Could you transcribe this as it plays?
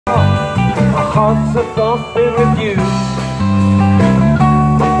heart's a thumping with you,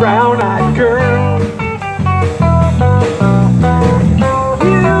 a brown-eyed girl.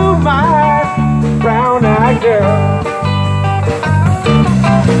 You, my brown-eyed girl.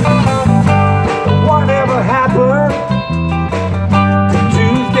 Whatever happened to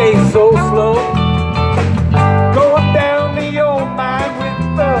Tuesday so slow? Going down the old mine with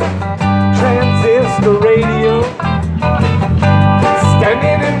the transistor radio,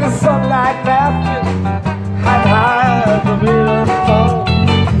 standing in the sunlight laughing, high the middle phone,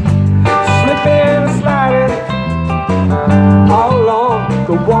 slipping and sliding all along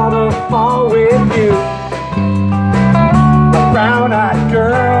the waterfall with you, a brown-eyed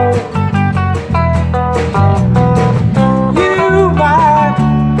girl. You, my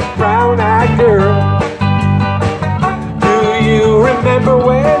brown-eyed girl. Do you remember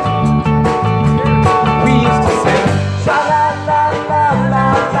when we used to sing sha la la la la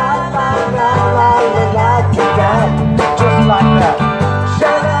la la la la la la down, just like that.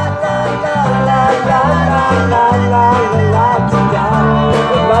 Sha la la la la la la la la la down,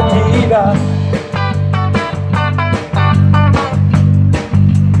 la dee da.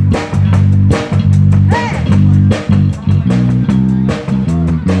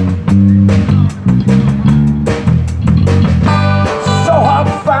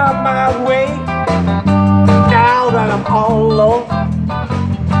 All alone,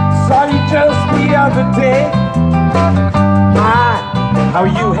 saw you just the other day. My, how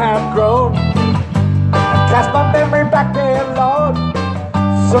you have grown. I cast my memory back there, Lord.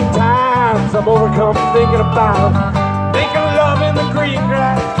 Sometimes I'm overcome thinking about making love in the green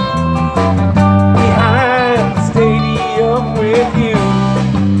grass